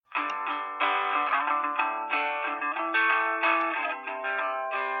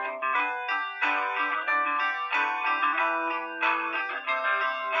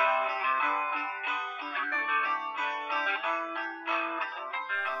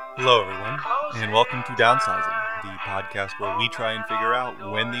Hello, everyone, and welcome to Downsizing, the podcast where we try and figure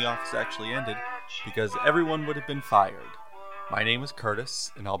out when the office actually ended because everyone would have been fired. My name is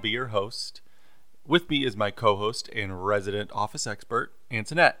Curtis, and I'll be your host. With me is my co-host and resident office expert,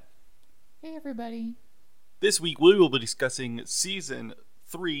 Antoinette. Hey, everybody. This week, we will be discussing Season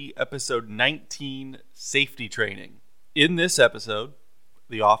 3, Episode 19, Safety Training. In this episode,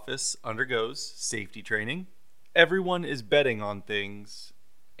 the office undergoes safety training. Everyone is betting on things,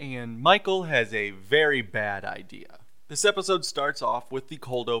 and Michael has a very bad idea. This episode starts off with the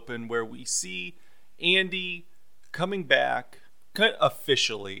cold open where we see Andy coming back, kind of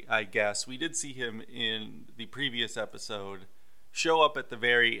officially, I guess. We did see him in the previous episode show up at the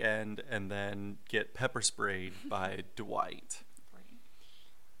very end and then get pepper sprayed by Dwight.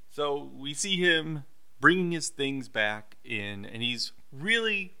 So we see him bringing his things back in, and he's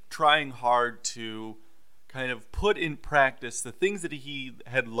really trying hard to kind of put in practice the things that he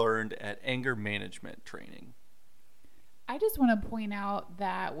had learned at anger management training. I just want to point out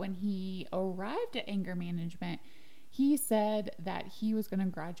that when he arrived at anger management, he said that he was going to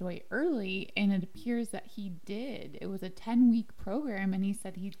graduate early, and it appears that he did. It was a 10-week program, and he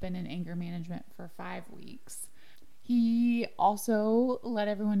said he's been in anger management for 5 weeks. He also let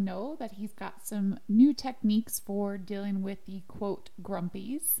everyone know that he's got some new techniques for dealing with the, quote,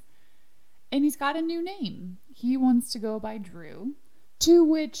 grumpies. And he's got a new name. He wants to go by Drew, to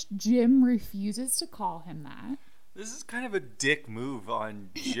which Jim refuses to call him that. This is kind of a dick move on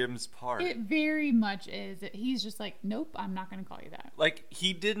Jim's part. It very much is. He's just like, nope, I'm not going to call you that. Like,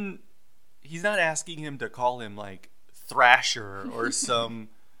 he's not asking him to call him, like, Thrasher or some,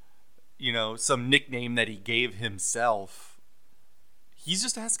 some nickname that he gave himself. He's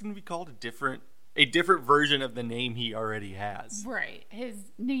just asking to be called a different version of the name he already has. Right. His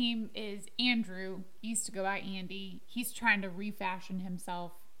name is Andrew. He used to go by Andy. He's trying to refashion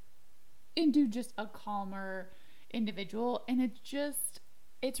himself into just a calmer individual. And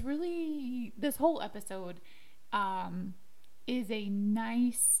it's really, this whole episode is a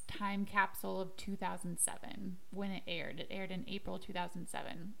nice time capsule of 2007 when it aired. It aired in April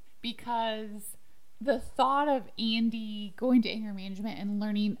 2007 because the thought of Andy going to anger management and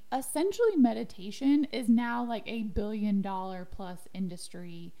learning essentially meditation is now like $1 billion plus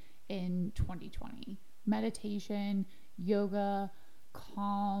industry in 2020. Meditation, yoga,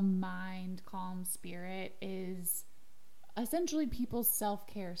 calm mind, calm spirit is essentially people's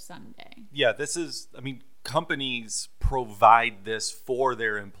self-care Sunday. Yeah, companies provide this for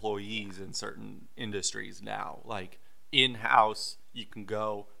their employees in certain industries now. Like in-house, you can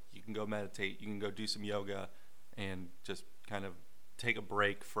go meditate, you can go do some yoga and just kind of take a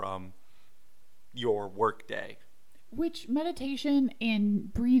break from your work day. Which meditation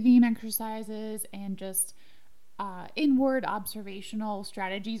and breathing exercises and just inward observational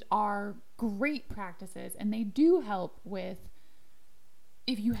strategies are great practices, and they do help with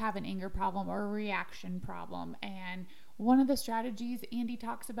if you have an anger problem or a reaction problem. And one of the strategies Andy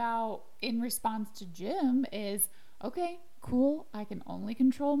talks about in response to Jim is, okay, cool, I can only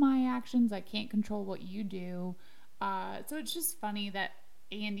control my actions. I can't control what you do. So it's just funny that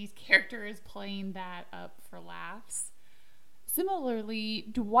Andy's character is playing that up for laughs. Similarly,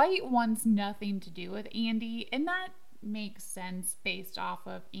 Dwight wants nothing to do with Andy, and that makes sense based off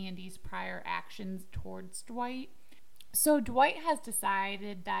of Andy's prior actions towards Dwight. So Dwight has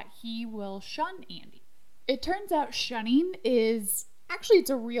decided that he will shun Andy. It turns out shunning is actually, it's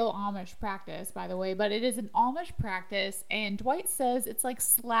a real Amish practice, by the way, but it is an Amish practice, and Dwight says it's like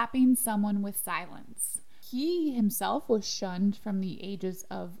slapping someone with silence. He himself was shunned from the ages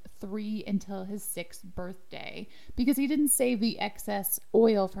of 3 until his 6th birthday because he didn't save the excess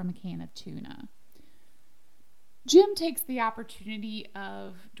oil from a can of tuna. Jim takes the opportunity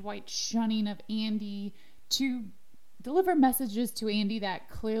of Dwight's shunning of Andy to deliver messages to Andy that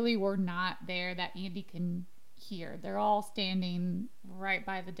clearly were not there, that Andy can hear. They're all standing right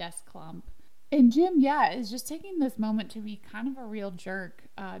by the desk clump. And Jim, is just taking this moment to be kind of a real jerk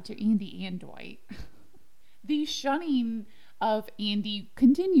to Andy and Dwight. The shunning of Andy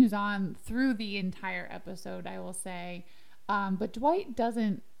continues on through the entire episode, I will say. But Dwight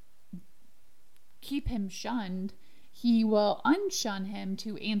doesn't keep him shunned. He will unshun him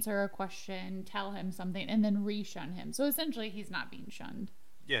to answer a question, tell him something, and then re-shun him. So essentially, he's not being shunned.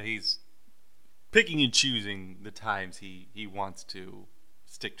 Yeah, he's picking and choosing the times he wants to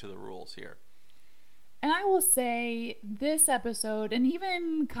stick to the rules here. And I will say this episode, and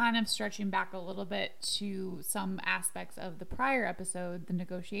even kind of stretching back a little bit to some aspects of the prior episode, the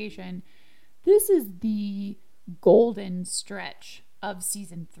negotiation, this is the golden stretch of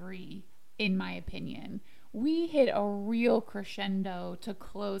season 3, in my opinion, we hit a real crescendo to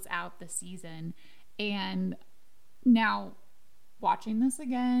close out the season. And now, watching this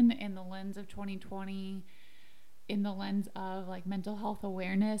again in the lens of 2020, in the lens of like mental health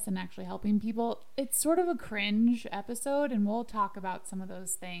awareness and actually helping people, it's sort of a cringe episode, and we'll talk about some of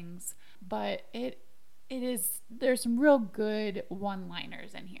those things. But there's some real good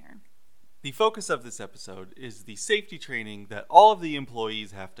one-liners in here. The focus of this episode is the safety training that all of the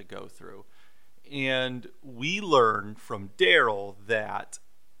employees have to go through. And we learn from Daryl that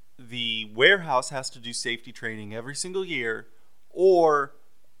the warehouse has to do safety training every single year or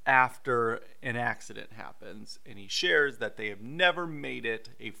after an accident happens. And he shares that they have never made it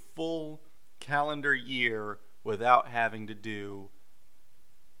a full calendar year without having to do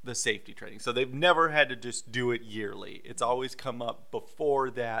the safety training. So they've never had to just do it yearly. It's always come up before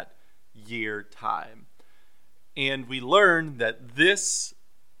that year time. And we learn that this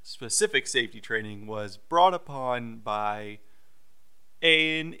specific safety training was brought upon by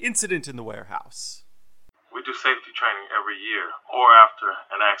an incident in the warehouse. We do safety training every year or after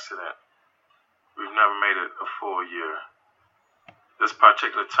an accident. We've never made it a full year. This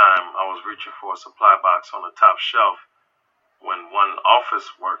particular time, I was reaching for a supply box on the top shelf when one office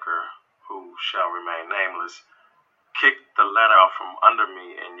worker, who shall remain nameless, kicked the ladder out from under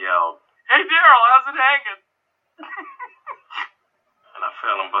me and yelled, "Hey Daryl, how's it hanging?" And I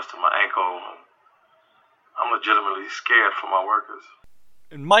fell and busted my ankle. I'm legitimately scared for my workers.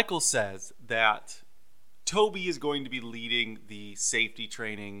 And Michael says that Toby is going to be leading the safety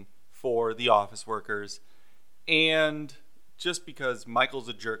training for the office workers. And just because Michael's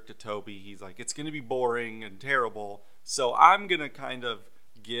a jerk to Toby, he's like, it's going to be boring and terrible. So I'm going to kind of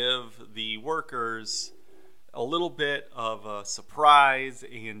give the workers a little bit of a surprise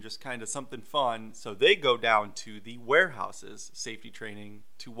and just kind of something fun. So they go down to the warehouse's safety training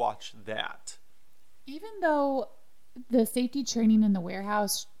to watch that. Even though the safety training in the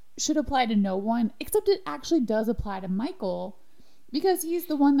warehouse should apply to no one, except it actually does apply to Michael, because he's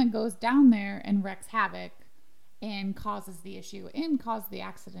the one that goes down there and wreaks havoc and causes the issue and caused the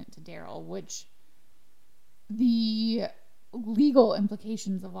accident to Daryl, which the legal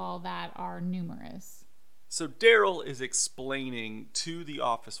implications of all that are numerous. So Daryl is explaining to the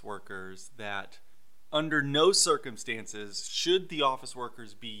office workers that under no circumstances should the office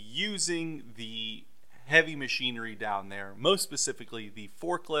workers be using the heavy machinery down there, most specifically the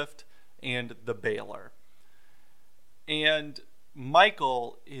forklift and the baler. And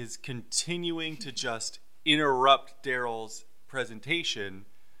Michael is continuing to just interrupt Daryl's presentation,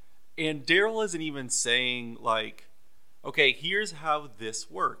 and Daryl isn't even saying like, okay, here's how this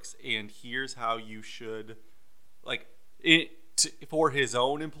works, and here's how you should, like, for his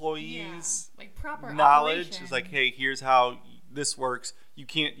own employees, like proper knowledge. operation. It's like, hey, here's how this works. You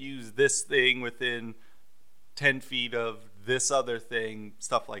can't use this thing within 10 feet of this other thing,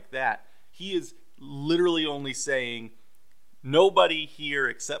 stuff like that. He is literally only saying nobody here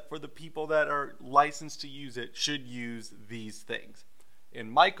except for the people that are licensed to use it should use these things.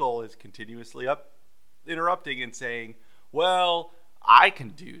 And Michael is continuously interrupting and saying, well, I can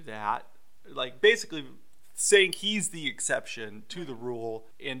do that. Like basically saying he's the exception to the rule.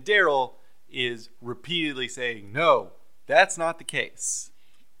 And Daryl is repeatedly saying, no, that's not the case.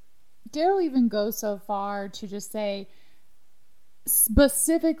 Daryl even goes so far to just say,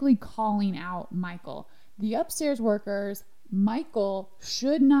 specifically calling out Michael. The upstairs workers, Michael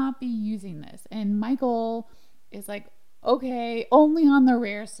should not be using this. And Michael is like, okay, only on the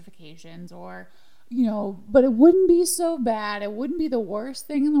rarest of occasions, or, you know, but it wouldn't be so bad. It wouldn't be the worst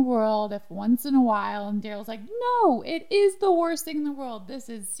thing in the world if once in a while. And Daryl's like, no, it is the worst thing in the world. This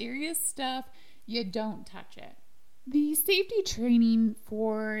is serious stuff. You don't touch it. The safety training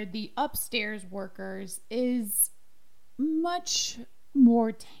for the upstairs workers is much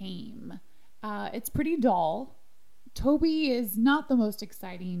more tame. It's pretty dull. Toby is not the most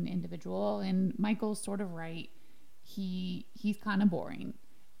exciting individual, and Michael's sort of right. He's kind of boring.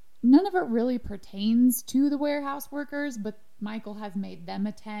 None of it really pertains to the warehouse workers, but Michael has made them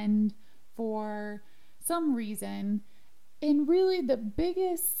attend for some reason. And really the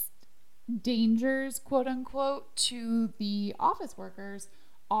biggest dangers, quote unquote, to the office workers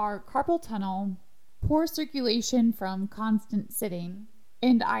are carpal tunnel, poor circulation from constant sitting,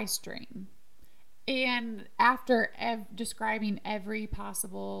 and eye strain. And after describing every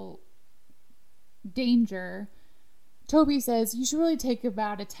possible danger, Toby says you should really take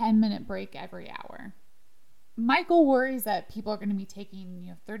about a 10-minute break every hour. Michael worries that people are going to be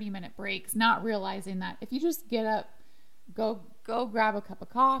taking 30-minute breaks, not realizing that if you just get up, go grab a cup of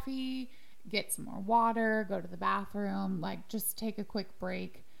coffee, get some more water, go to the bathroom, like just take a quick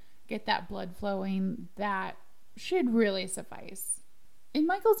break, get that blood flowing, that should really suffice. And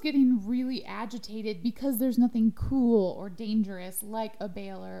Michael's getting really agitated because there's nothing cool or dangerous like a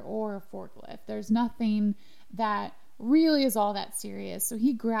baler or a forklift. There's nothing that really is all that serious. So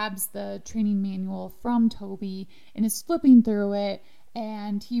he grabs the training manual from Toby and is flipping through it,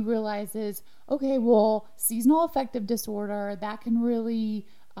 and he realizes, okay, well, seasonal affective disorder, that can really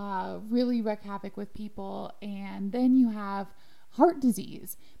wreak havoc with people. And then you have heart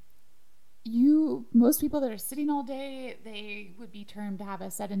disease. Most people that are sitting all day, they would be termed to have a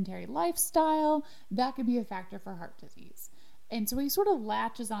sedentary lifestyle. That could be a factor for heart disease. And so he sort of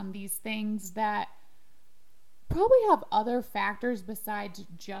latches on these things that probably have other factors besides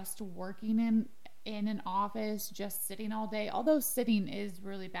just working in an office, just sitting all day. Although sitting is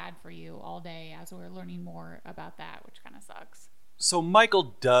really bad for you all day, as we're learning more about that, which kind of sucks. So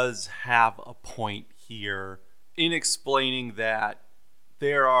Michael does have a point here in explaining that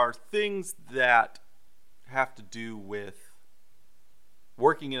there are things that have to do with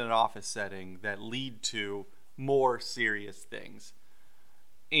working in an office setting that lead to more serious things.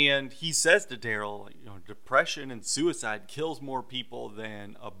 And he says to Daryl, depression and suicide kills more people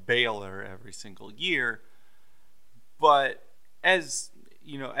than a baler every single year. But as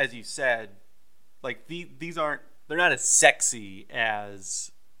you said, like these aren't, they're not as sexy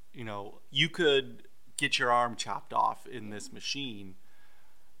as, you could get your arm chopped off in this machine.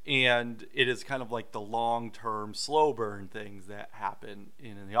 And it is kind of like the long-term slow burn things that happen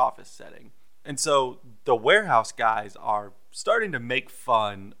in the office setting. And so the warehouse guys are starting to make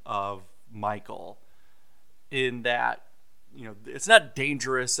fun of Michael in that, it's not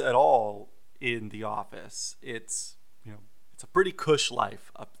dangerous at all in the office. It's a pretty cush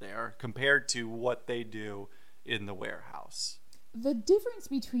life up there compared to what they do in the warehouse. The difference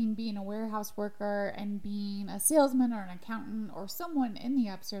between being a warehouse worker and being a salesman or an accountant or someone in the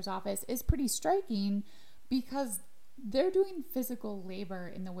upstairs office is pretty striking, because they're doing physical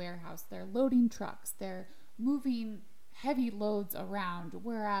labor in the warehouse. They're loading trucks. They're moving heavy loads around,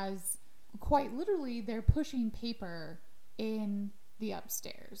 whereas quite literally they're pushing paper in the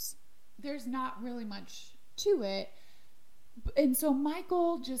upstairs. There's not really much to it. And so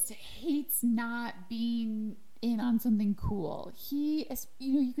Michael just hates not being in on something cool. He,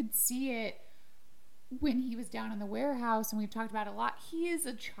 you could see it when he was down in the warehouse, and we've talked about it a lot. He is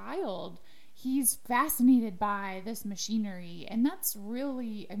a child. He's fascinated by this machinery, and that's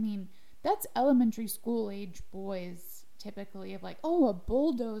really, that's elementary school age boys typically, of like, oh, a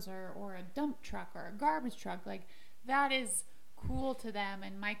bulldozer or a dump truck or a garbage truck, like that is cool to them.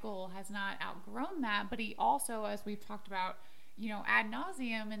 And Michael has not outgrown that, but he also, as we've talked about, ad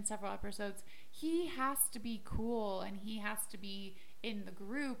nauseum in several episodes, he has to be cool and he has to be in the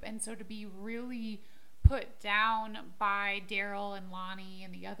group. And so to be really put down by Daryl and Lonnie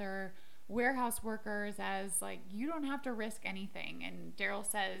and the other warehouse workers as like, you don't have to risk anything. And Daryl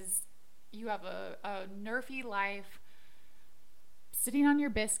says, you have a nerfy life, sitting on your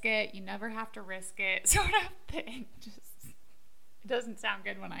biscuit, you never have to risk it, sort of thing. Just, it doesn't sound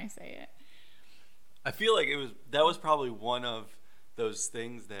good when I say it. I feel like that was probably one of those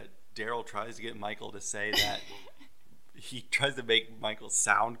things that Daryl tries to get Michael to say, that he tries to make Michael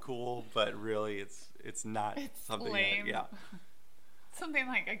sound cool, but really it's not. It's something lame. Something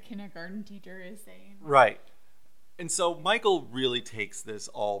like a kindergarten teacher is saying. Right. And so Michael really takes this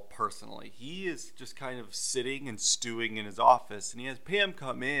all personally. He is just kind of sitting and stewing in his office, and he has Pam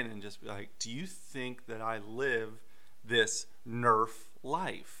come in and just be like, do you think that I live this Nerf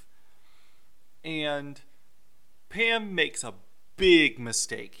life? And Pam makes a big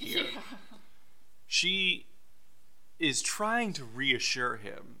mistake here. Yeah. She is trying to reassure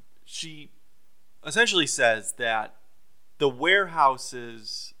him. She essentially says that the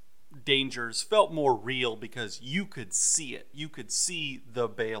warehouse's dangers felt more real because you could see it. You could see the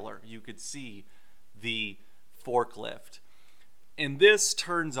baler. You could see the forklift. And this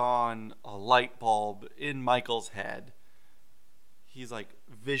turns on a light bulb in Michael's head. He's like,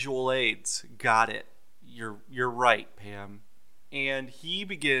 visual aids, got it. You're right, Pam. And he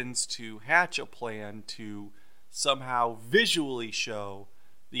begins to hatch a plan to somehow visually show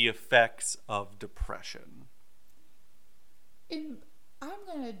the effects of depression. And I'm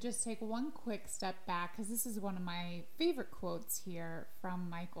going to just take one quick step back, because this is one of my favorite quotes here from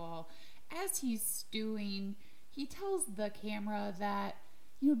Michael. As he's stewing, he tells the camera that,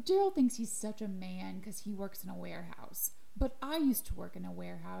 Daryl thinks he's such a man because he works in a warehouse. But I used to work in a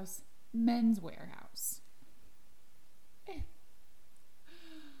warehouse, men's warehouse.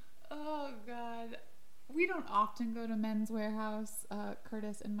 Oh, God. We don't often go to men's warehouse,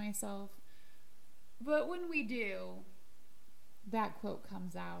 Curtis and myself. But when we do, that quote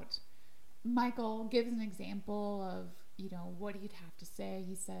comes out, Michael gives an example of, what he'd have to say.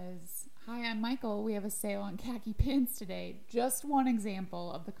 He says, "Hi, I'm Michael. We have a sale on khaki pants today." Just one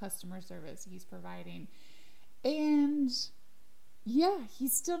example of the customer service he's providing. And yeah,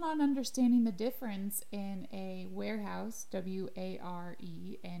 he's still not understanding the difference in a warehouse,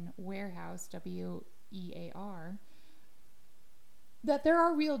 W-A-R-E, and warehouse, W-E-A-R, that there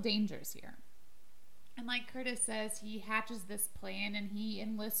are real dangers here. And like Curtis says, he hatches this plan and he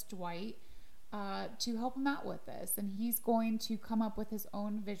enlists Dwight to help him out with this. And he's going to come up with his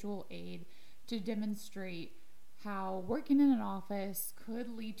own visual aid to demonstrate how working in an office could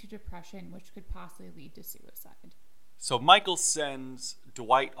lead to depression, which could possibly lead to suicide. So Michael sends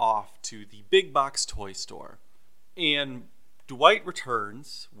Dwight off to the big box toy store. And Dwight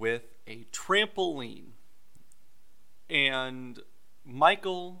returns with a trampoline. And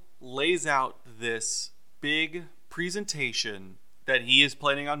Michael lays out this big presentation that he is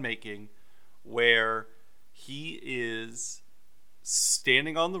planning on making, where he is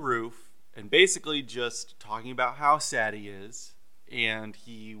standing on the roof and basically just talking about how sad he is, and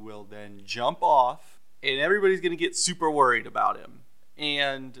he will then jump off and everybody's going to get super worried about him.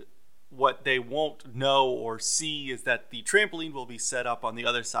 And what they won't know or see is that the trampoline will be set up on the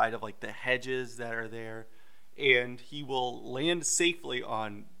other side of like the hedges that are there, and he will land safely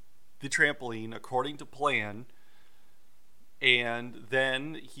on the trampoline according to plan. And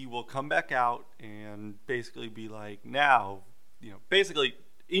then he will come back out and basically be like, now, basically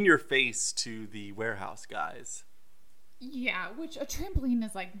in your face to the warehouse guys. Yeah, which a trampoline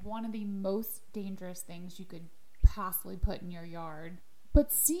is like one of the most dangerous things you could possibly put in your yard.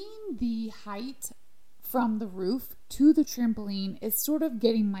 But seeing the height from the roof to the trampoline is sort of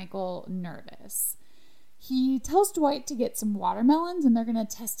getting Michael nervous. He tells Dwight to get some watermelons and they're going to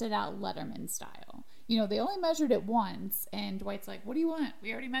test it out Letterman style. They only measured it once, and Dwight's like, "What do you want?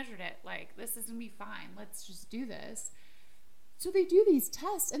 We already measured it. Like, this is going to be fine. Let's just do this." So they do these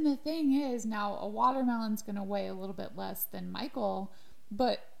tests, and the thing is, now a watermelon's going to weigh a little bit less than Michael,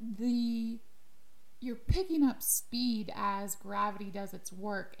 but you're picking up speed as gravity does its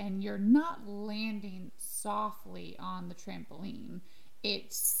work, and you're not landing softly on the trampoline.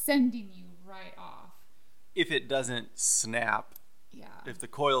 It's sending you right off. If it doesn't snap. Yeah. If the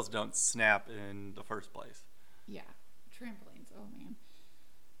coils don't snap in the first place. Yeah. Trampolines. Oh, man.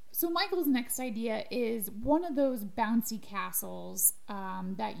 So Michael's next idea is one of those bouncy castles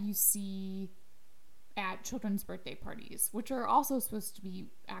that you see at children's birthday parties, which are also supposed to be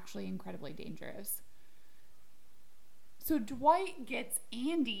actually incredibly dangerous. So Dwight gets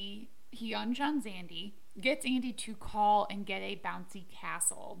Andy, he unshuns Andy, gets Andy to call and get a bouncy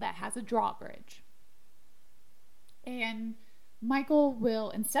castle that has a drawbridge. And Michael will,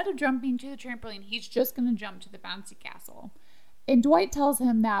 instead of jumping to the trampoline, he's just going to jump to the bouncy castle. And Dwight tells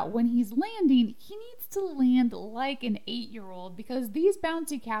him that when he's landing, he needs to land like an 8-year-old because these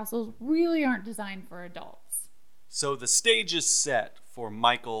bouncy castles really aren't designed for adults. So the stage is set for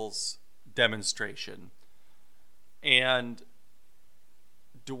Michael's demonstration. And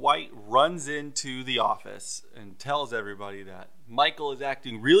Dwight runs into the office and tells everybody that Michael is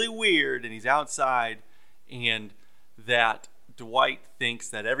acting really weird and he's outside, and that Dwight thinks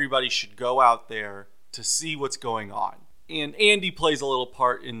that everybody should go out there to see what's going on. And Andy plays a little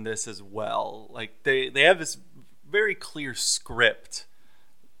part in this as well. Like they have this very clear script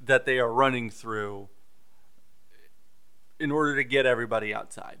that they are running through in order to get everybody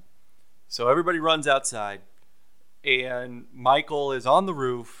outside. So everybody runs outside, and Michael is on the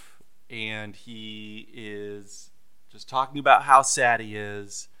roof, and he is just talking about how sad he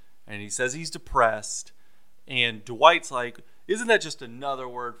is, and he says he's depressed. And Dwight's like, "Isn't that just another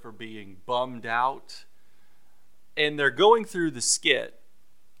word for being bummed out?" And they're going through the skit.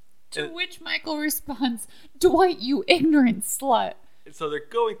 To which Michael responds, "Dwight, you ignorant slut." So they're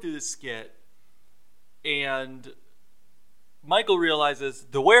going through the skit, and Michael realizes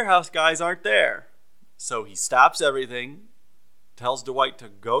the warehouse guys aren't there. So he stops everything, tells Dwight to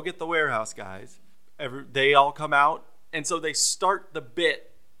go get the warehouse guys. They all come out, and so they start the bit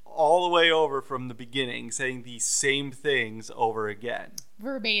all the way over from the beginning, saying the same things over again.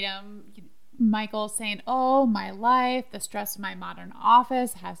 Verbatim, Michael saying, "Oh, my life, the stress of my modern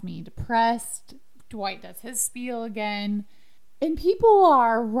office has me depressed." Dwight does his spiel again. And people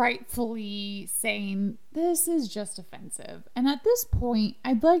are rightfully saying, this is just offensive. And at this point,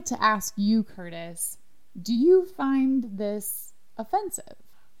 I'd like to ask you, Curtis, do you find this offensive?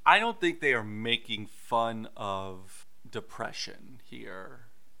 I don't think they are making fun of depression here.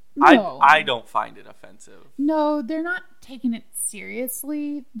 No. I don't find it offensive. No, they're not taking it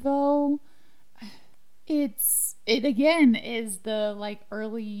seriously, though. It again is the like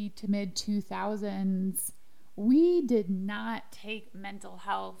early to mid 2000s. We did not take mental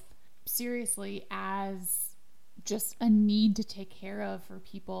health seriously as just a need to take care of for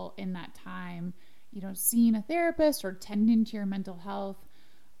people in that time. You know, seeing a therapist or tending to your mental health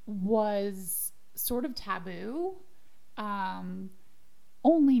was sort of taboo.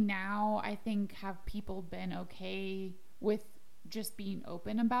 Only now, I think, have people been okay with just being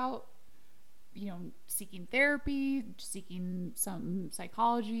open about, you know, seeking therapy, seeking some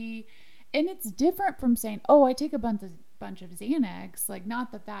psychology. And it's different from saying, oh, I take a bunch of Xanax. Like,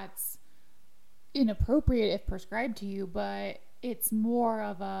 not that that's inappropriate if prescribed to you, but it's more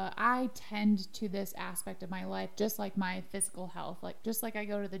of a, I tend to this aspect of my life, just like my physical health. Like, just like I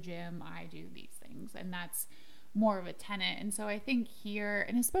go to the gym, I do these things. And that's more of a tenet. And so I think here,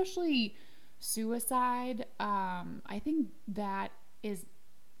 and especially suicide, I think that is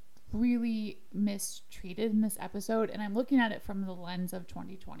really mistreated in this episode. And I'm looking at it from the lens of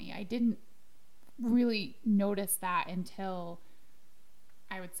 2020. I didn't really notice that until,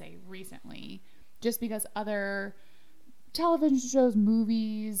 I would say, recently, just because other television shows,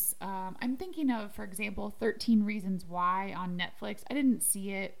 movies, I'm thinking of, for example, 13 Reasons Why on Netflix. I didn't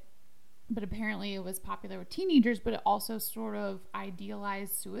see it, but apparently it was popular with teenagers, but it also sort of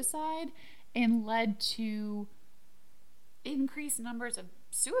idealized suicide and led to increased numbers of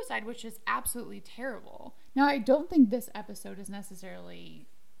suicide, which is absolutely terrible. Now, I don't think this episode is necessarily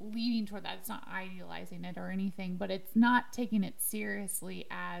leading toward that. It's not idealizing it or anything, but it's not taking it seriously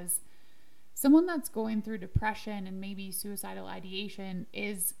as someone that's going through depression and maybe suicidal ideation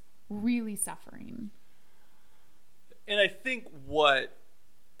is really suffering. And I think what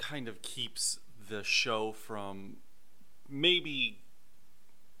kind of keeps the show from maybe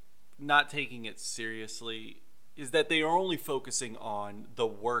not taking it seriously is that they are only focusing on the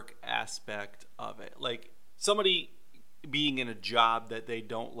work aspect of it. Like, somebody being in a job that they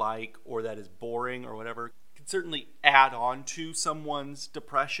don't like or that is boring or whatever can certainly add on to someone's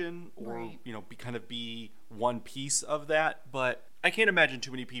depression or, right, you know, be one piece of that. But I can't imagine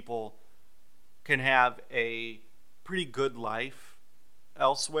too many people can have a pretty good life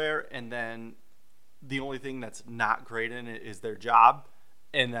elsewhere, and then the only thing that's not great in it is their job,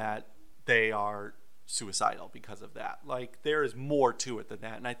 and that they are suicidal because of that. Like, there is more to it than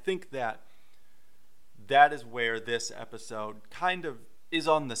that. And I think that is where this episode kind of is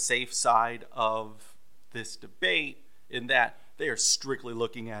on the safe side of this debate, in that they are strictly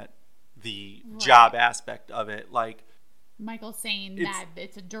looking at the job aspect of it. Like, Michael's saying that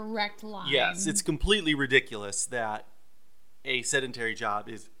it's a direct line. Yes, it's completely ridiculous that a sedentary job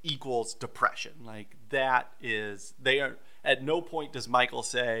equals depression. Like, that is, they are, at no point does Michael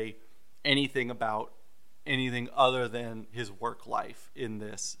say anything about anything other than his work life in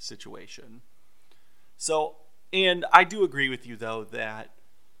this situation. So, and I do agree with you, though, that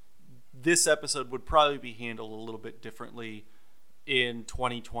this episode would probably be handled a little bit differently in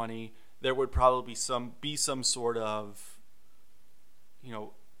 2020. There would probably be some sort of, you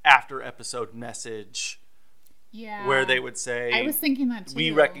know, after episode message. Yeah. Where they would say, I was thinking that too.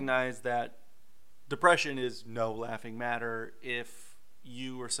 We recognize that depression is no laughing matter. If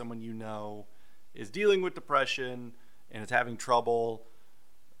you or someone you know is dealing with depression and is having trouble,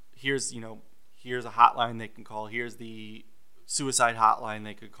 here's a hotline they can call. Here's the suicide hotline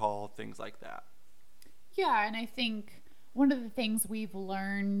they could call, things like that. Yeah, and I think one of the things we've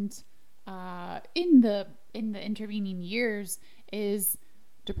learned in the intervening years is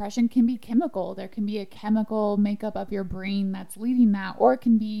depression can be chemical. There can be a chemical makeup of your brain that's leading that, or it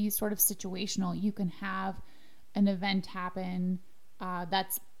can be sort of situational. You can have an event happen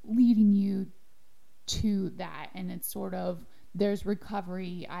that's leading you to that, and it's sort of, there's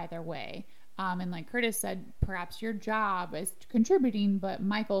recovery either way. And like Curtis said, perhaps your job is contributing, but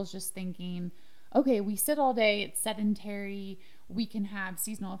Michael's just thinking, okay, we sit all day, it's sedentary, we can have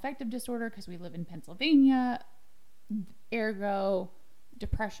seasonal affective disorder because we live in Pennsylvania, ergo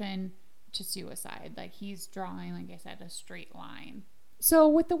depression to suicide. Like, he's drawing, like I said, a straight line. So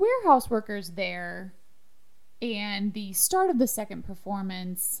with the warehouse workers there and the start of the second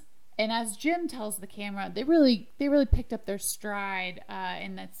performance, and as Jim tells the camera, they really picked up their stride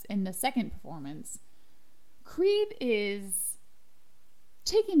in the second performance. Creed is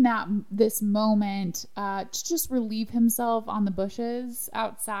taking this moment to just relieve himself on the bushes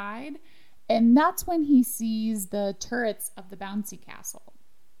outside, and that's when he sees the turrets of the bouncy castle.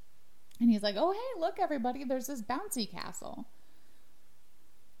 And he's like, oh, hey, look, everybody, there's this bouncy castle.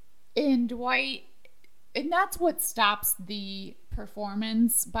 And Dwight, and that's what stops the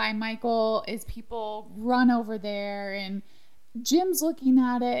performance by Michael, is people run over there, and Jim's looking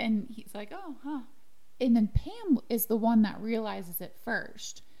at it, and he's like, oh, huh, And then Pam is the one that realizes it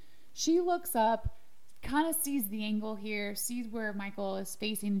first. She looks up, kind of sees the angle here, sees where Michael is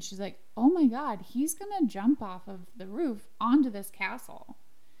facing, and she's like, oh my God, he's going to jump off of the roof onto this castle.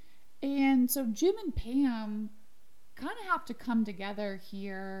 And so Jim and Pam kind of have to come together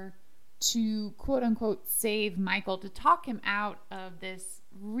here to quote unquote save Michael, to talk him out of this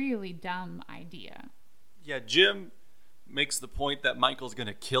really dumb idea. Yeah, Jim makes the point that Michael's going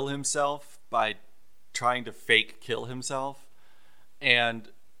to kill himself by trying to fake kill himself. And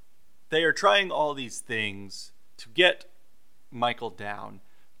they are trying all these things to get Michael down.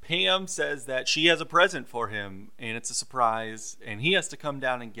 Pam says that she has a present for him and it's a surprise and he has to come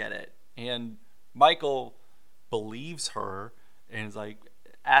down and get it. And Michael believes her and is like,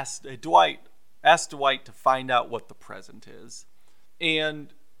 ask Dwight to find out what the present is.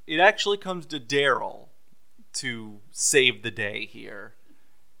 And it actually comes to Daryl to save the day here.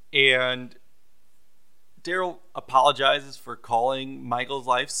 And Daryl apologizes for calling Michael's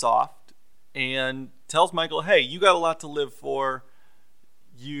life soft and tells Michael, hey, you got a lot to live for.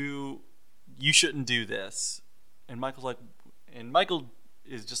 You shouldn't do this. And Michael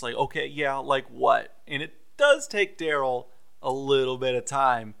is just like, okay, yeah, like what? And it does take Daryl a little bit of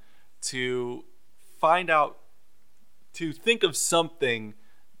time to find out, to think of something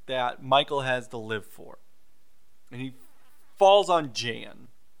that Michael has to live for. And he falls on Jan.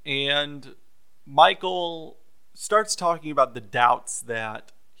 And Michael starts talking about the doubts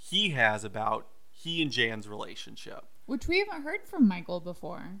that he has about he and Jan's relationship. Which we haven't heard from Michael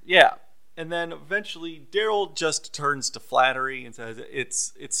before. Yeah. And then eventually Daryl just turns to flattery and says,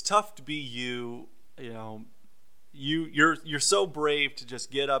 it's tough to be you, you know, you're so brave to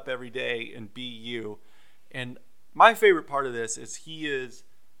just get up every day and be you. And my favorite part of this is he is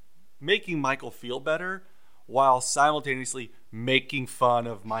making Michael feel better while simultaneously making fun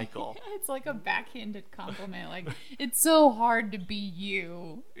of Michael. It's like a backhanded compliment. Like, it's so hard to be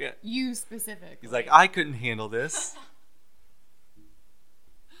you. Yeah. You specifically. He's like, I couldn't handle this.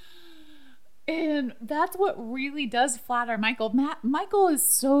 And that's what really does flatter Michael. Michael is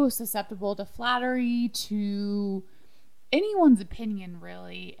so susceptible to flattery, to anyone's opinion,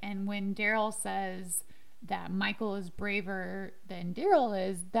 really. And when Daryl says that Michael is braver than Daryl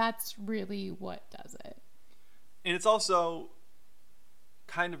is, that's really what does it. And it's also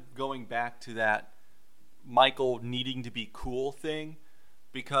kind of going back to that Michael needing to be cool thing,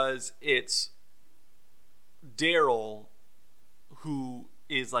 because it's Daryl who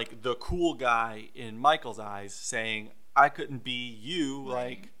is like the cool guy in Michael's eyes saying, I couldn't be you.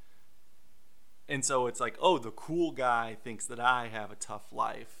 Right. Like, and so it's like, oh, the cool guy thinks that I have a tough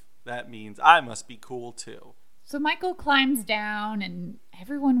life. That means I must be cool too. So Michael climbs down and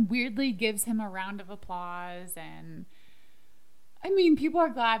everyone weirdly gives him a round of applause. And I mean, people are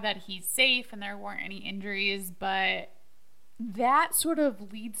glad that he's safe and there weren't any injuries, but that sort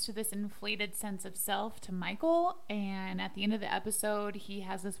of leads to this inflated sense of self to Michael. And at the end of the episode, he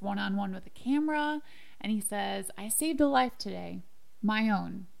has this one-on-one with the camera and he says, I saved a life today, my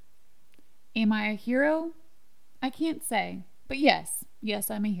own. Am I a hero? I can't say, but yes,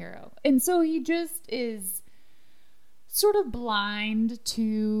 I'm a hero. And so he just is sort of blind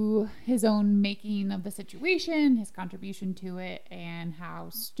to his own making of the situation, his contribution to it, and how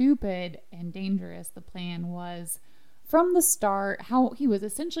stupid and dangerous the plan was from the start, how he was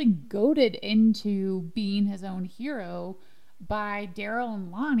essentially goaded into being his own hero by Daryl and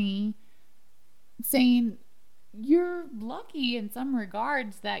Lonnie saying, you're lucky in some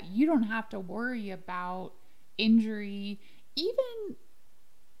regards that you don't have to worry about injury, even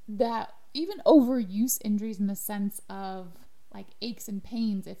overuse injuries in the sense of like aches and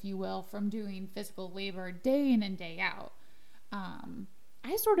pains, if you will, from doing physical labor day in and day out.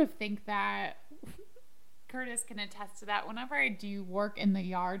 I sort of think that Curtis can attest to that. Whenever I do work in the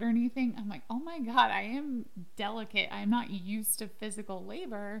yard or anything, I'm like, oh my God, I am delicate. I'm not used to physical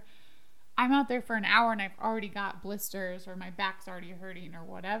labor. I'm out there for an hour and I've already got blisters or my back's already hurting or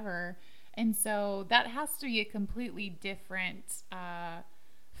whatever. And so that has to be a completely different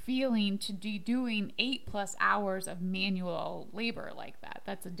feeling to be doing 8+ hours of manual labor like that.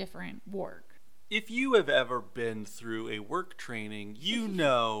 That's a different work. If you have ever been through a work training, you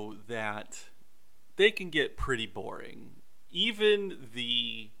know that they can get pretty boring. Even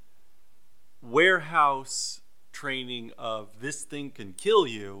the warehouse training of this thing can kill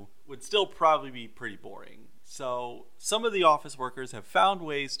you would still probably be pretty boring. So some of the office workers have found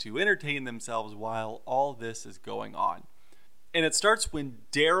ways to entertain themselves while all this is going on. And it starts when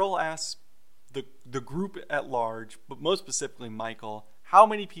Daryl asks the group at large, but most specifically Michael, how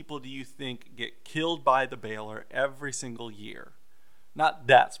many people do you think get killed by the baler every single year? Not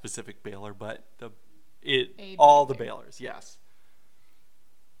that specific baler, but the All the balers, yes.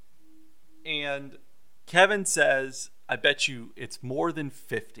 And Kevin says, I bet you it's more than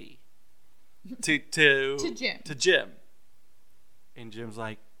 50 to Jim. And Jim's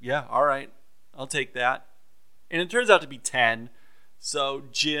like, yeah, all right, I'll take that. And it turns out to be 10, so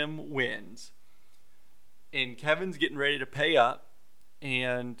Jim wins. And Kevin's getting ready to pay up,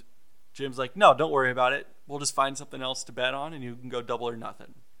 and Jim's like, no, don't worry about it. We'll just find something else to bet on, and you can go double or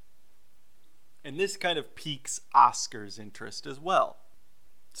nothing. And this kind of piques Oscar's interest as well.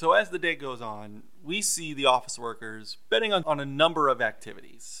 So as the day goes on, we see the office workers betting on a number of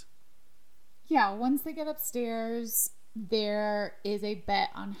activities. Yeah, once they get upstairs, there is a bet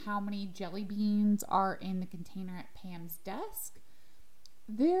on how many jelly beans are in the container at Pam's desk.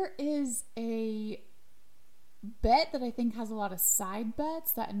 There is a bet that I think has a lot of side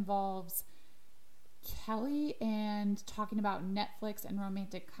bets that involves Kelly and talking about Netflix and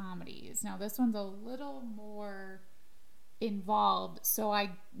romantic comedies. Now, this one's a little more involved. So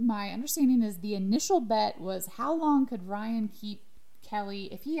my understanding is the initial bet was how long could Ryan keep Kelly,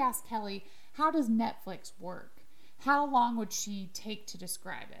 if he asked Kelly, how does Netflix work? How long would she take to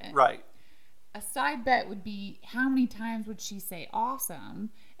describe it? Right. A side bet would be how many times would she say awesome?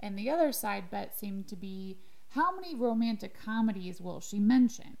 And the other side bet seemed to be how many romantic comedies will she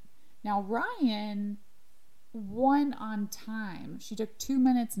mention? Now, Ryan won on time. She took 2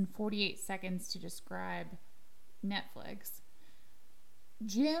 minutes and 48 seconds to describe Netflix.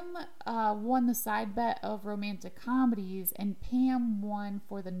 Jim won the side bet of romantic comedies, and Pam won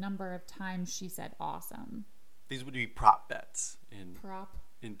for the number of times she said awesome. These would be prop bets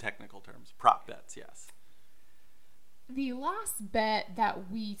in technical terms. Prop bets, yes. The last bet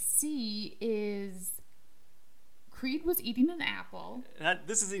that we see is Creed was eating an apple.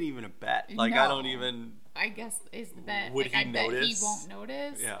 This isn't even a bet. No, I guess is the bet. Would he notice? Bet he won't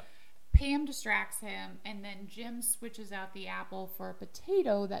notice. Yeah. Pam distracts him, and then Jim switches out the apple for a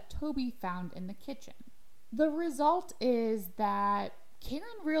potato that Toby found in the kitchen. The result is that Karen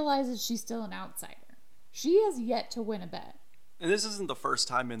realizes she's still an outsider. She has yet to win a bet. And this isn't the first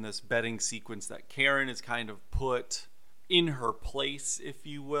time in this betting sequence that Karen is kind of put in her place, if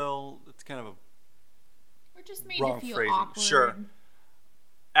you will. It's kind of a or just made to feel phrasing. Awkward. Sure.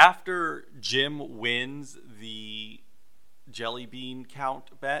 After Jim wins the jelly bean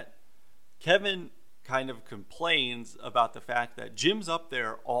count bet, Kevin kind of complains about the fact that Jim's up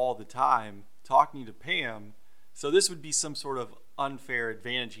there all the time talking to Pam, so this would be some sort of unfair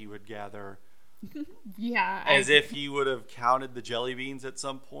advantage he would gather. Yeah. As if he would have counted the jelly beans at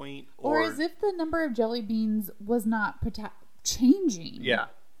some point. Or as if the number of jelly beans was not changing. Yeah.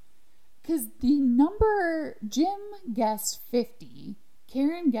 Because the number, Jim guessed 50,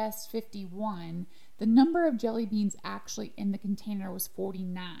 Karen guessed 51. The number of jelly beans actually in the container was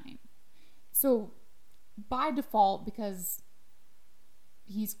 49. So by default, because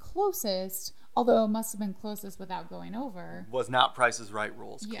he's closest, although it must have been closest without going over. Was not Price is Right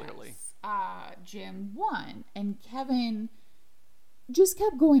rules, clearly. Yes. Jim won. And Kevin just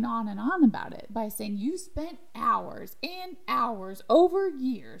kept going on and on about it by saying, you spent hours and hours over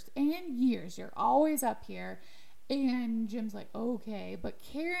years and years. You're always up here. And Jim's like, okay. But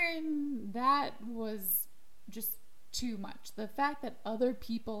Karen, that was just too much. The fact that other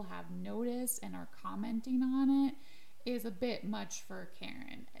people have noticed and are commenting on it is a bit much for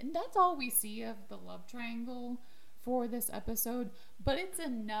Karen. And that's all we see of the love triangle for this episode. But it's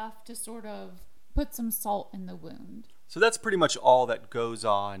enough to sort of put some salt in the wound. So that's pretty much all that goes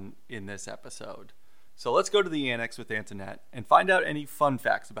on in this episode. So let's go to the annex with Antoinette and find out any fun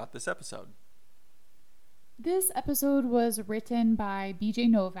facts about this episode. This episode was written by BJ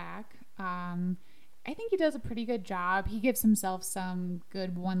Novak. I think he does a pretty good job. He gives himself some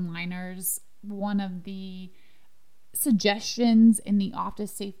good one-liners. One of the suggestions in the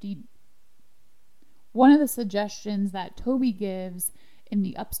office safety, one of the suggestions that Toby gives in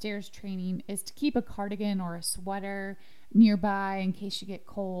the upstairs training is to keep a cardigan or a sweater nearby in case you get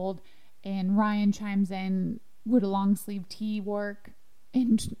cold. And Ryan chimes in, would a long sleeve tee work?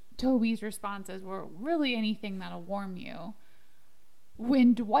 And Toby's responses were really anything that'll warm you.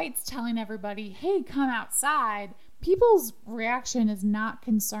 When Dwight's telling everybody, hey, come outside, people's reaction is not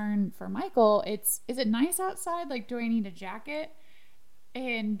concern for Michael. Is it nice outside? Like, do I need a jacket?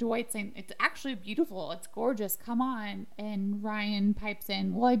 And Dwight's saying, it's actually beautiful. It's gorgeous. Come on. And Ryan pipes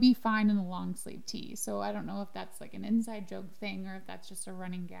in, well, I'd be fine in a long sleeve tee. So I don't know if that's like an inside joke thing or if that's just a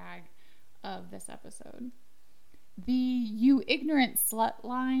running gag of this episode. The "you ignorant slut"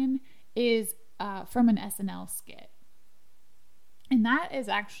 line is from an SNL skit. And that is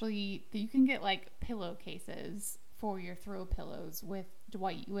actually, you can get like pillowcases for your throw pillows with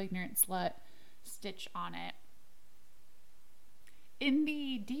Dwight, you ignorant slut stitch on it. In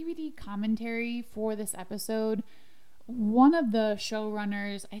the DVD commentary for this episode, one of the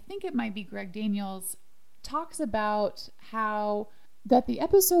showrunners, I think it might be Greg Daniels, talks about how that the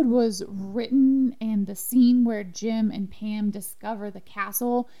episode was written and the scene where Jim and Pam discover the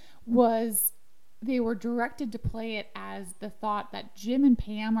castle they were directed to play it as the thought that Jim and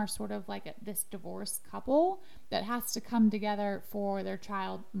Pam are sort of like this divorced couple that has to come together for their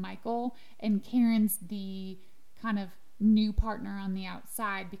child, Michael, and Karen's the kind of new partner on the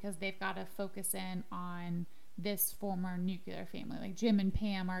outside because they've got to focus in on this former nuclear family. Like Jim and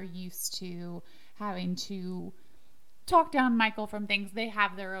Pam are used to having to talk down Michael from things. They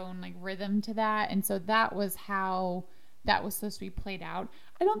have their own like rhythm to that. And so that was how that was supposed to be played out.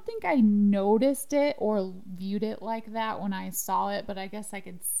 I don't think I noticed it or viewed it like that when I saw it, but I guess I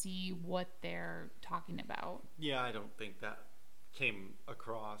could see what they're talking about. Yeah, I don't think that came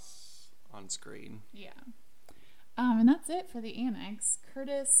across on screen. Yeah. And that's it for the annex.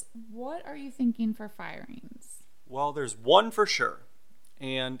 Curtis, what are you thinking for firings? Well, there's one for sure,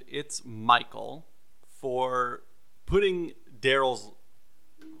 and it's Michael for putting Daryl's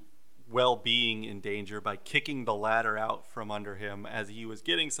well-being in danger by kicking the ladder out from under him as he was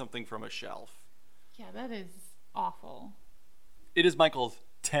getting something from a shelf. Yeah, that is awful. It is Michael's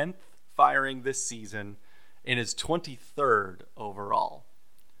 10th firing this season and his 23rd overall.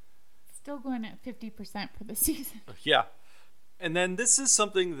 Still going at 50% for the season. Yeah. And then this is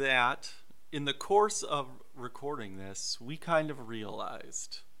something that, in the course of recording this, we kind of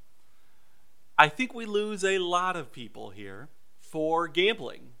realized. I think we lose a lot of people here for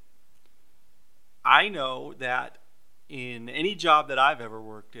gambling. I know that in any job that I've ever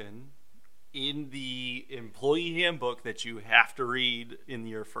worked in the employee handbook that you have to read in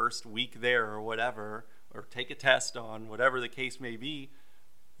your first week there or whatever, or take a test on, whatever the case may be,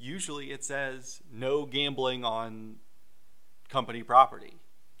 usually it says no gambling on company property.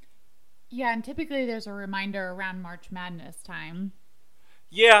 Yeah, and typically there's a reminder around March Madness time.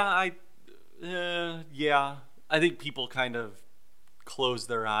 Yeah, I think people kind of close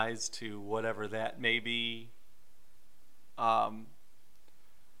their eyes to whatever that may be.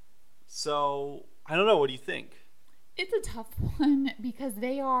 So I don't know. What do you think? It's a tough one because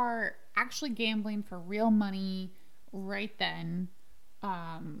they are actually gambling for real money right then.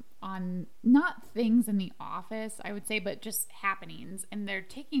 On not things in the office, I would say, but just happenings. And they're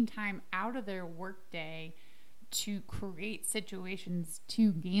taking time out of their workday to create situations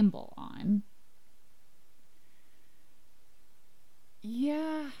to gamble on.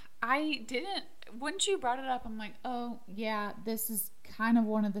 Yeah, I didn't. Once you brought it up, I'm like, oh, yeah, this is kind of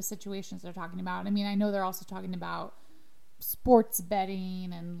one of the situations they're talking about. I mean, I know they're also talking about sports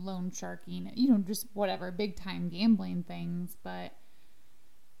betting and loan sharking, just whatever, big time gambling things, but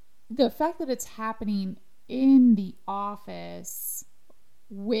the fact that it's happening in the office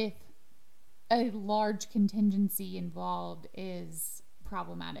with a large contingency involved is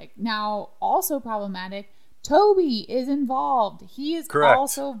problematic. Now, also problematic, Toby is involved. He is Correct.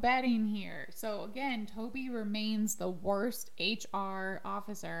 Also betting here. So again, Toby remains the worst HR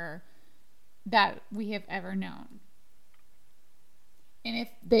officer that we have ever known. And if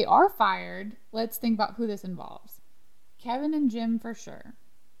they are fired, let's think about who this involves. Kevin and Jim for sure.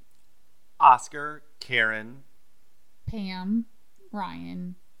 Oscar, Karen, Pam,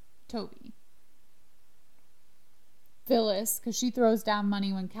 Ryan, Toby. Phyllis, because she throws down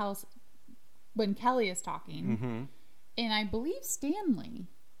money when Kelly is talking. Mm-hmm. And I believe Stanley.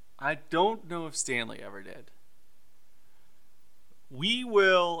 I don't know if Stanley ever did. We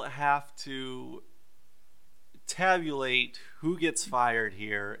will have to tabulate who gets fired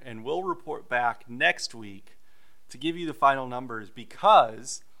here, and we'll report back next week to give you the final numbers,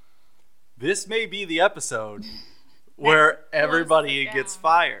 because this may be the episode where everybody gets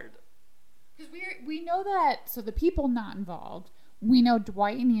fired. Because we know that, so the people not involved, we know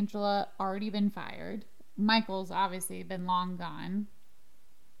Dwight and Angela already been fired. Michael's obviously been long gone.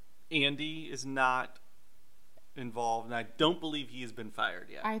 Andy is not involved, and I don't believe he has been fired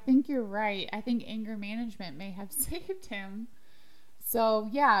yet. I think you're right. I think anger management may have saved him. So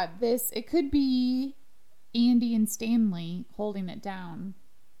yeah, it could be Andy and Stanley holding it down.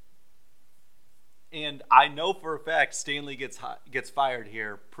 And I know for a fact Stanley gets fired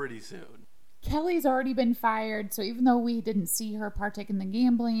here pretty soon. Kelly's already been fired, so even though we didn't see her partake in the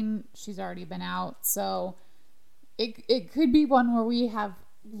gambling, she's already been out. So it could be one where we have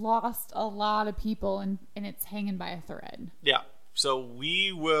lost a lot of people and it's hanging by a thread. Yeah, so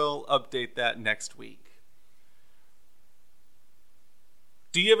we will update that next week.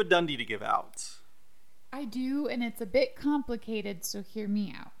 Do you have a Dundie to give out? I do, and it's a bit complicated, so hear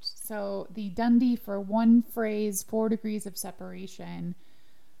me out. So the Dundie for one phrase, 4 degrees of separation,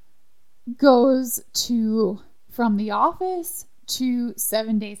 goes to from The Office to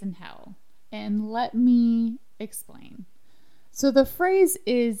 7 Days in Hell. And let me explain. So the phrase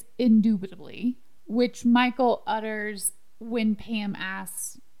is indubitably, which Michael utters when Pam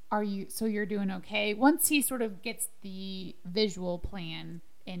asks, you're doing okay? Once he sort of gets the visual plan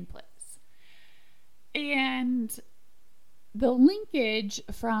in place. And the linkage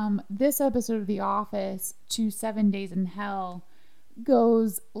from this episode of The Office to 7 Days in Hell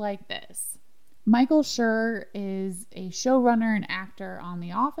goes like this. Michael Schur is a showrunner and actor on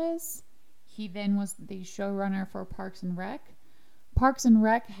The Office. He then was the showrunner for Parks and Rec. Parks and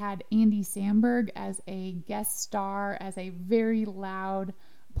Rec had Andy Samberg as a guest star as a very loud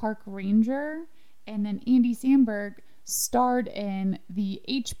park ranger. And then Andy Samberg starred in the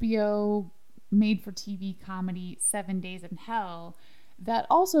HBO made-for-TV comedy 7 Days in Hell that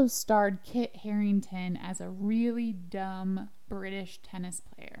also starred Kit Harington as a really dumb British tennis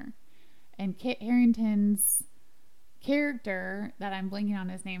player. And Kit Harington's character, that I'm blanking on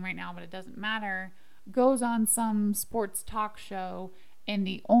his name right now, but it doesn't matter, goes on some sports talk show, and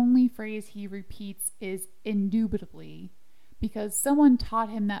the only phrase he repeats is indubitably, because someone taught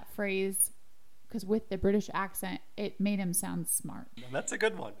him that phrase, because with the British accent, it made him sound smart. That's a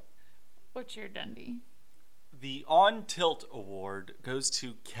good one. What's your Dundie? The On Tilt Award goes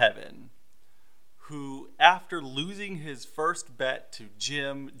to Kevin, who, after losing his first bet to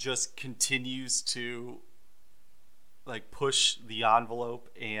Jim, just continues to push the envelope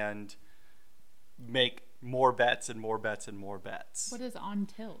and make more bets and more bets and more bets. What is On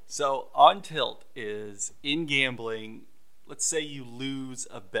Tilt? So On Tilt is, in gambling, let's say you lose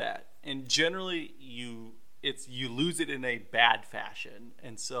a bet, and generally you lose it in a bad fashion.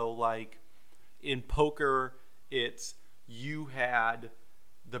 And so in poker, it's you had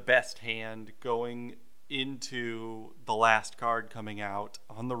the best hand going into the last card coming out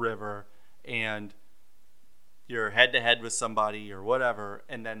on the river, and you're head to head with somebody or whatever,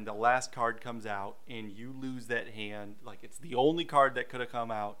 and then the last card comes out and you lose that hand. It's the only card that could have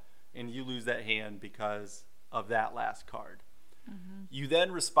come out, and you lose that hand because of that last card. Mm-hmm. You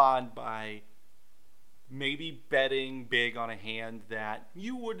then respond by maybe betting big on a hand that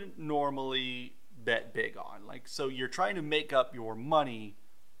you wouldn't normally bet big on. So you're trying to make up your money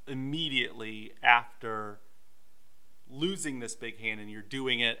immediately after losing this big hand, and you're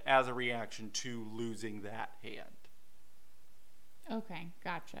doing it as a reaction to losing that hand. Okay,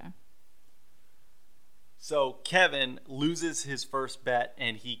 gotcha. So Kevin loses his first bet,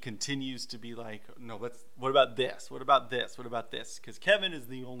 and he continues to be no, what about this? What about this? What about this? Because Kevin is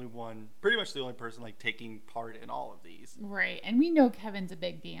pretty much the only person taking part in all of these. Right, and we know Kevin's a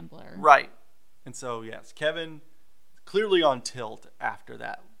big gambler. Right. And so, yes, Kevin clearly on tilt after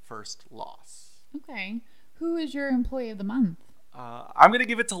that first loss. Okay. Who is your employee of the month? I'm going to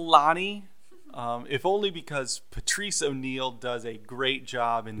give it to Lonnie, if only because Patrice O'Neill does a great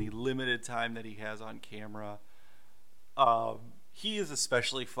job in the limited time that he has on camera. He is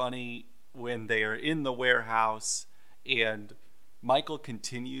especially funny when they are in the warehouse and Michael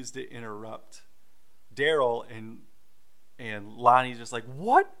continues to interrupt Daryl, and Lonnie's just like,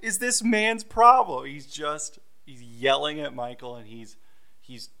 what is this man's problem? He's yelling at Michael, and he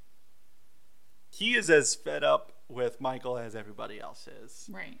is as fed up with Michael as everybody else is.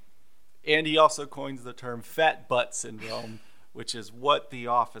 Right. And he also coins the term fat butt syndrome, which is what the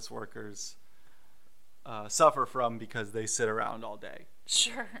office workers suffer from because they sit around all day.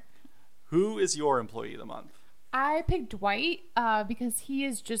 Sure. Who is your employee of the month? I picked Dwight because he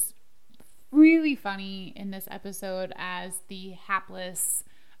is just really funny in this episode as the hapless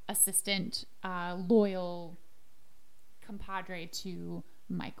assistant, loyal compadre to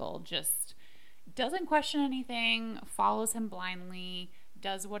Michael. Just doesn't question anything, follows him blindly,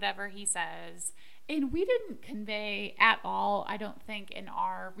 does whatever he says. And we didn't convey at all, I don't think, in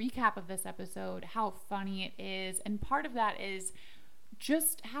our recap of this episode, how funny it is. And part of that is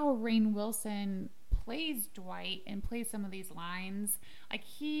just how Rainn Wilson plays Dwight and plays some of these lines.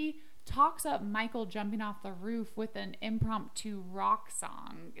 He talks up Michael jumping off the roof with an impromptu rock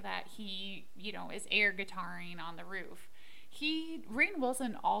song that he, is air guitaring on the roof. Rainn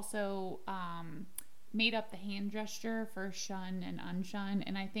Wilson also made up the hand gesture for shun and unshun,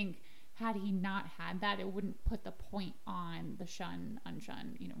 and I think had he not had that, it wouldn't put the point on the shun,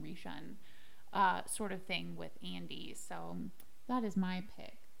 unshun, reshun sort of thing with Andy. So that is my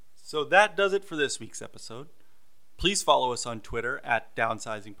pick. So that does it for this week's episode. Please follow us on Twitter at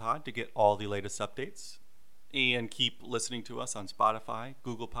DownsizingPod to get all the latest updates. And keep listening to us on Spotify,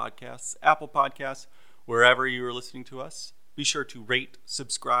 Google Podcasts, Apple Podcasts, wherever you are listening to us. Be sure to rate,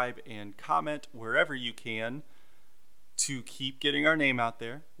 subscribe, and comment wherever you can to keep getting our name out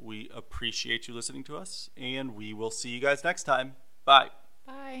there. We appreciate you listening to us, and we will see you guys next time. Bye.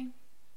 Bye.